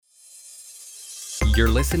You're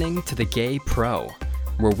listening to The Gay Pro,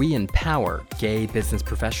 where we empower gay business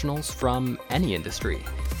professionals from any industry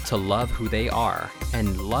to love who they are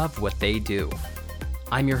and love what they do.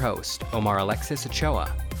 I'm your host, Omar Alexis Ochoa.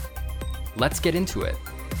 Let's get into it.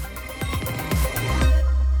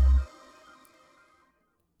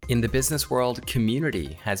 In the business world,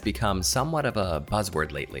 community has become somewhat of a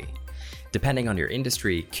buzzword lately. Depending on your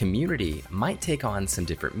industry, community might take on some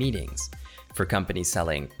different meanings. For companies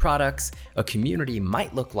selling products, a community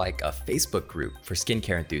might look like a Facebook group for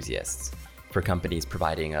skincare enthusiasts. For companies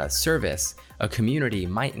providing a service, a community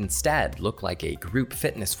might instead look like a group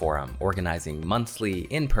fitness forum organizing monthly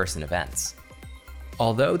in-person events.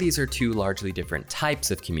 Although these are two largely different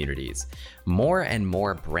types of communities, more and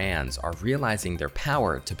more brands are realizing their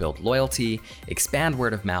power to build loyalty, expand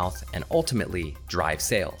word of mouth, and ultimately drive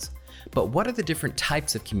sales. But what are the different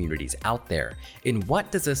types of communities out there, and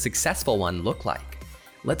what does a successful one look like?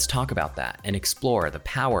 Let's talk about that and explore the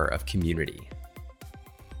power of community.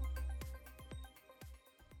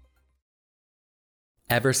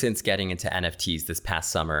 Ever since getting into NFTs this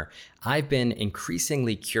past summer, I've been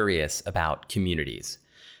increasingly curious about communities.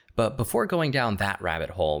 But before going down that rabbit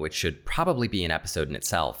hole, which should probably be an episode in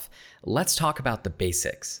itself, let's talk about the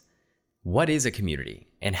basics. What is a community,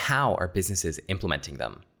 and how are businesses implementing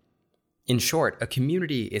them? In short, a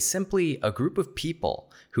community is simply a group of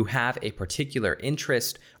people who have a particular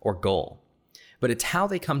interest or goal. But it's how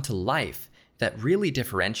they come to life that really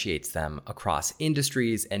differentiates them across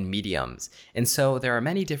industries and mediums. And so there are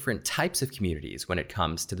many different types of communities when it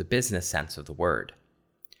comes to the business sense of the word.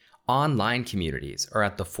 Online communities are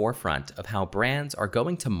at the forefront of how brands are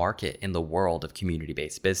going to market in the world of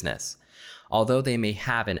community-based business. Although they may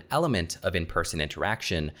have an element of in-person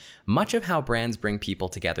interaction, much of how brands bring people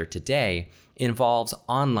together today involves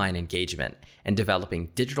online engagement and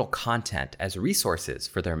developing digital content as resources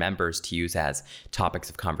for their members to use as topics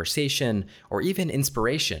of conversation or even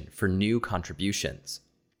inspiration for new contributions.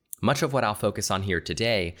 Much of what I'll focus on here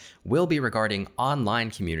today will be regarding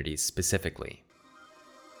online communities specifically.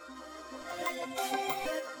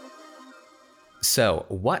 So,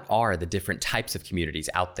 what are the different types of communities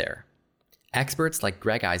out there? Experts like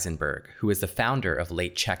Greg Eisenberg, who is the founder of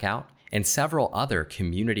Late Checkout, and several other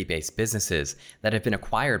community-based businesses that have been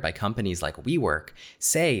acquired by companies like WeWork,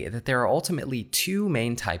 say that there are ultimately two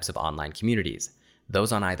main types of online communities,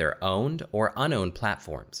 those on either owned or unowned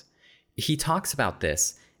platforms. He talks about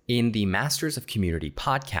this in the Masters of Community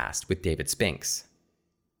podcast with David Spinks.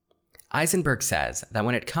 Eisenberg says that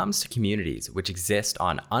when it comes to communities which exist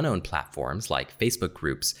on unowned platforms like Facebook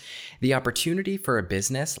groups, the opportunity for a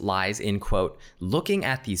business lies in, quote, looking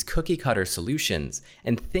at these cookie-cutter solutions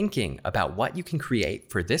and thinking about what you can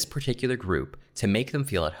create for this particular group to make them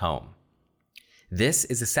feel at home. This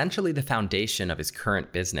is essentially the foundation of his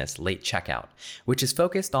current business, Late Checkout, which is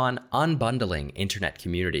focused on unbundling internet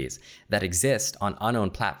communities that exist on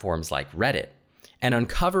unowned platforms like Reddit, and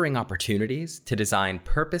uncovering opportunities to design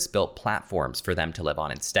purpose-built platforms for them to live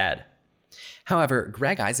on instead. However,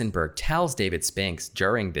 Greg Eisenberg tells David Spinks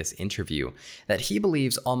during this interview that he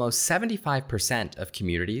believes almost 75% of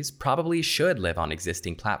communities probably should live on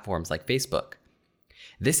existing platforms like Facebook.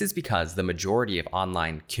 This is because the majority of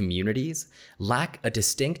online communities lack a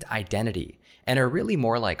distinct identity and are really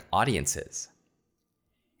more like audiences.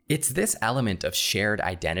 It's this element of shared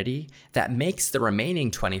identity that makes the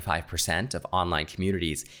remaining 25% of online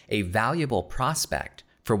communities a valuable prospect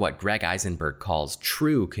for what Greg Eisenberg calls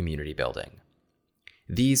true community building.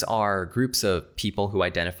 These are groups of people who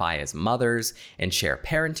identify as mothers and share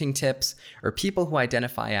parenting tips, or people who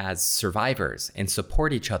identify as survivors and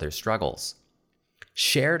support each other's struggles.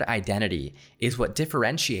 Shared identity is what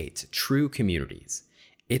differentiates true communities.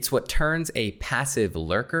 It's what turns a passive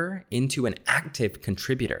lurker into an active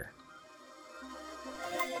contributor.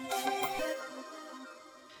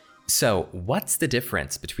 So, what's the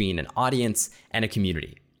difference between an audience and a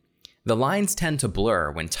community? The lines tend to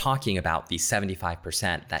blur when talking about the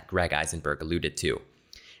 75% that Greg Eisenberg alluded to.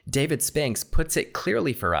 David Spinks puts it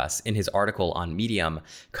clearly for us in his article on Medium,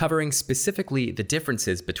 covering specifically the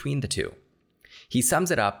differences between the two. He sums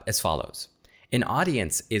it up as follows. An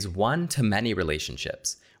audience is one-to-many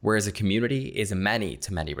relationships, whereas a community is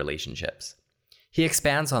many-to-many relationships. He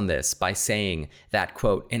expands on this by saying that,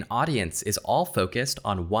 quote, an audience is all focused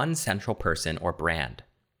on one central person or brand.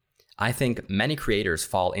 I think many creators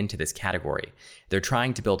fall into this category. They're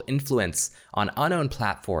trying to build influence on unowned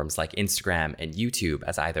platforms like Instagram and YouTube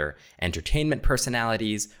as either entertainment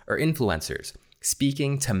personalities or influencers,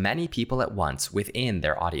 speaking to many people at once within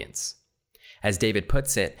their audience. As David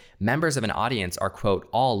puts it, members of an audience are, quote,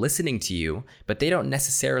 all listening to you, but they don't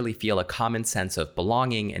necessarily feel a common sense of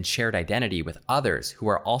belonging and shared identity with others who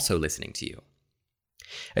are also listening to you.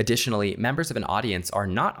 Additionally, members of an audience are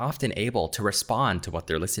not often able to respond to what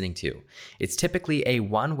they're listening to. It's typically a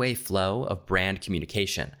one-way flow of brand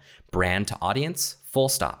communication, brand to audience, full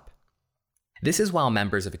stop. This is while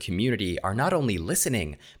members of a community are not only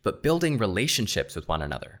listening, but building relationships with one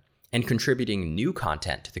another and contributing new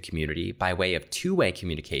content to the community by way of two-way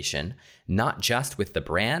communication, not just with the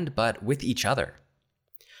brand, but with each other.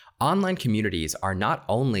 Online communities are not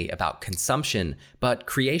only about consumption, but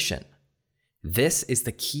creation. This is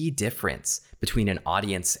the key difference between an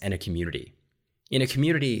audience and a community. In a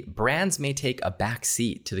community, brands may take a back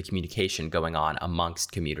seat to the communication going on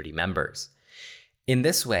amongst community members. In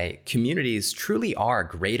this way, communities truly are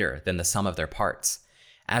greater than the sum of their parts.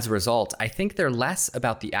 As a result, I think they're less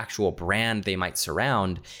about the actual brand they might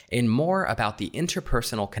surround and more about the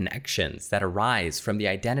interpersonal connections that arise from the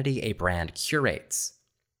identity a brand curates.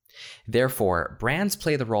 Therefore, brands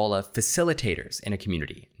play the role of facilitators in a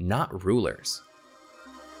community, not rulers.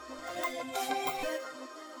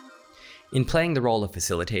 In playing the role of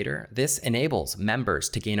facilitator, this enables members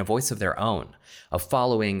to gain a voice of their own, a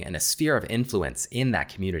following and a sphere of influence in that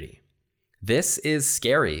community. This is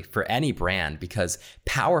scary for any brand because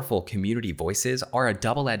powerful community voices are a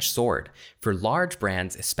double-edged sword, for large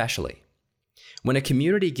brands especially. When a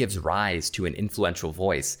community gives rise to an influential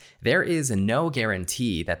voice, there is no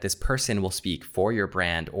guarantee that this person will speak for your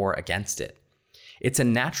brand or against it. It's a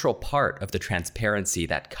natural part of the transparency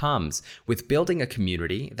that comes with building a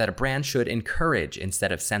community that a brand should encourage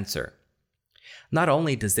instead of censor. Not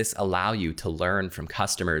only does this allow you to learn from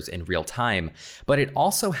customers in real time, but it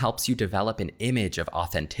also helps you develop an image of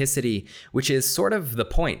authenticity, which is sort of the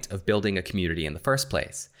point of building a community in the first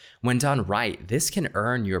place. When done right, this can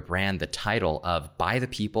earn your brand the title of by the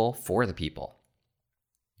people, for the people.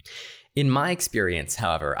 In my experience,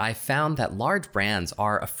 however, I found that large brands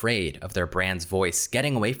are afraid of their brand's voice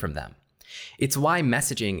getting away from them. It's why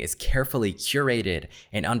messaging is carefully curated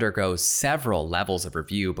and undergoes several levels of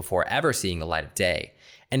review before ever seeing the light of day.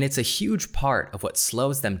 And it's a huge part of what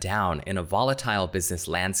slows them down in a volatile business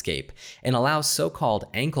landscape and allows so-called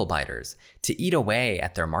ankle biters to eat away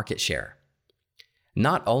at their market share.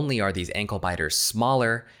 Not only are these ankle biters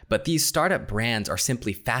smaller, but these startup brands are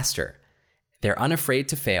simply faster. They're unafraid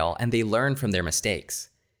to fail and they learn from their mistakes.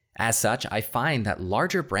 As such, I find that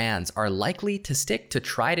larger brands are likely to stick to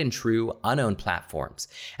tried and true unowned platforms,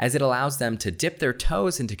 as it allows them to dip their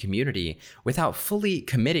toes into community without fully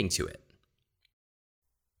committing to it.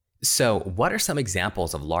 So, what are some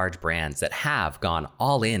examples of large brands that have gone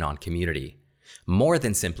all in on community, more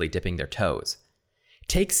than simply dipping their toes?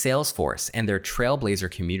 Take Salesforce and their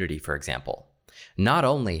Trailblazer community, for example. Not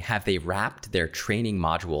only have they wrapped their training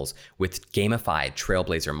modules with gamified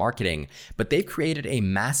Trailblazer marketing, but they've created a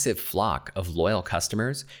massive flock of loyal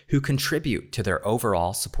customers who contribute to their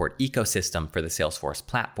overall support ecosystem for the Salesforce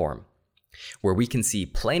platform, where we can see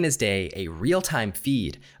plain as day a real-time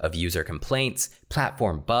feed of user complaints,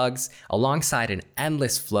 platform bugs, alongside an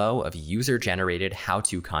endless flow of user-generated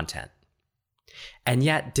how-to content. And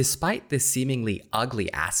yet, despite this seemingly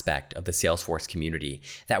ugly aspect of the Salesforce community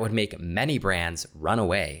that would make many brands run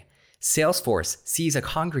away, Salesforce sees a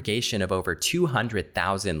congregation of over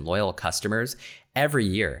 200,000 loyal customers every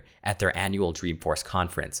year at their annual Dreamforce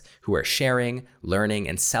conference who are sharing, learning,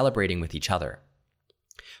 and celebrating with each other.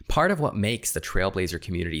 Part of what makes the Trailblazer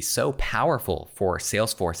community so powerful for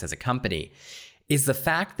Salesforce as a company is the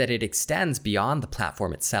fact that it extends beyond the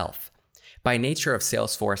platform itself. By nature of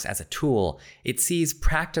Salesforce as a tool, it sees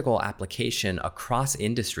practical application across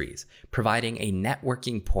industries, providing a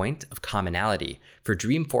networking point of commonality for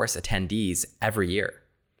Dreamforce attendees every year.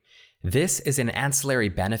 This is an ancillary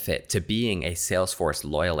benefit to being a Salesforce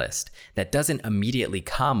loyalist that doesn't immediately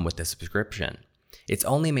come with the subscription. It's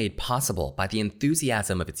only made possible by the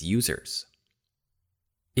enthusiasm of its users.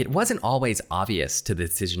 It wasn't always obvious to the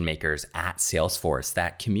decision makers at Salesforce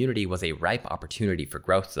that community was a ripe opportunity for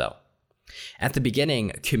growth, though. At the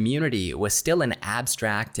beginning, community was still an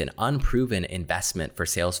abstract and unproven investment for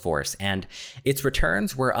Salesforce, and its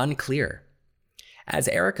returns were unclear. As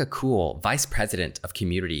Erica Kuhl, Vice President of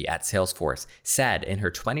Community at Salesforce, said in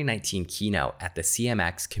her 2019 keynote at the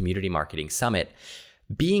CMX Community Marketing Summit,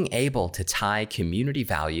 being able to tie community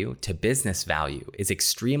value to business value is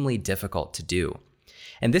extremely difficult to do.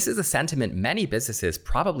 And this is a sentiment many businesses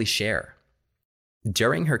probably share.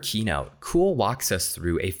 During her keynote, Kuhl walks us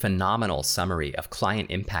through a phenomenal summary of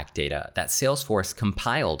client impact data that Salesforce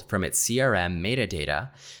compiled from its CRM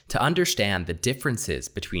metadata to understand the differences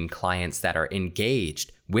between clients that are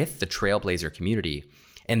engaged with the Trailblazer community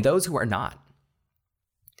and those who are not.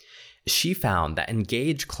 She found that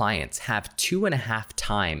engaged clients have 2.5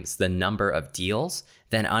 times the number of deals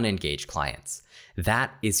than unengaged clients.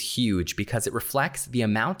 That is huge because it reflects the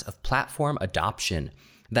amount of platform adoption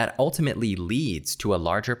that ultimately leads to a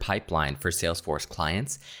larger pipeline for Salesforce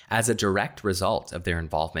clients as a direct result of their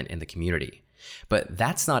involvement in the community. But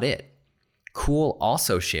that's not it. Cool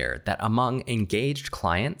also shared that among engaged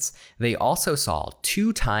clients, they also saw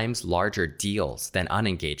 2 times larger deals than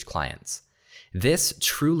unengaged clients. This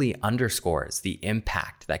truly underscores the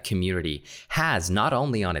impact that community has not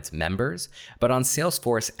only on its members, but on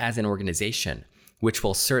Salesforce as an organization, which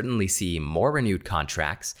will certainly see more renewed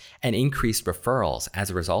contracts and increased referrals as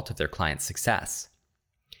a result of their clients' success.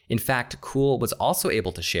 In fact, Cool was also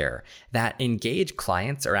able to share that engaged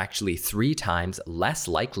clients are actually 3 times less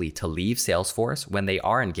likely to leave Salesforce when they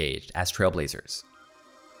are engaged as Trailblazers.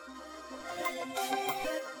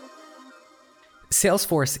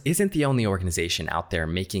 Salesforce isn't the only organization out there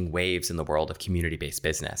making waves in the world of community-based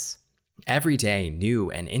business. Every day,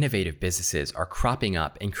 new and innovative businesses are cropping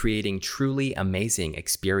up and creating truly amazing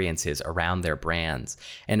experiences around their brands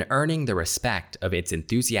and earning the respect of its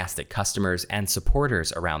enthusiastic customers and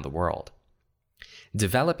supporters around the world.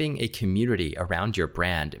 Developing a community around your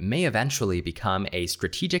brand may eventually become a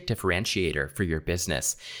strategic differentiator for your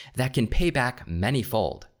business that can pay back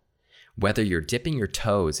manyfold. Whether you're dipping your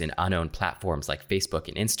toes in unowned platforms like Facebook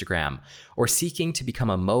and Instagram, or seeking to become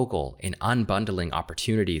a mogul in unbundling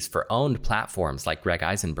opportunities for owned platforms like Greg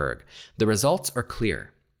Eisenberg, the results are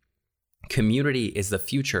clear. Community is the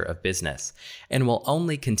future of business and will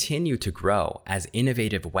only continue to grow as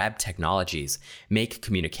innovative web technologies make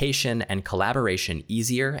communication and collaboration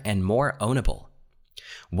easier and more ownable.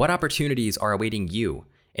 What opportunities are awaiting you,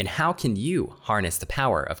 and how can you harness the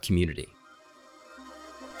power of community?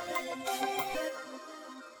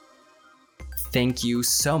 Thank you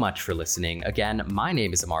so much for listening. Again, my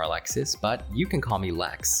name is Amar Alexis, but you can call me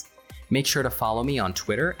Lex. Make sure to follow me on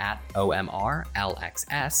Twitter at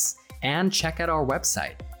OMRLXS and check out our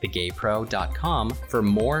website, thegaypro.com, for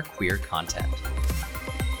more queer content.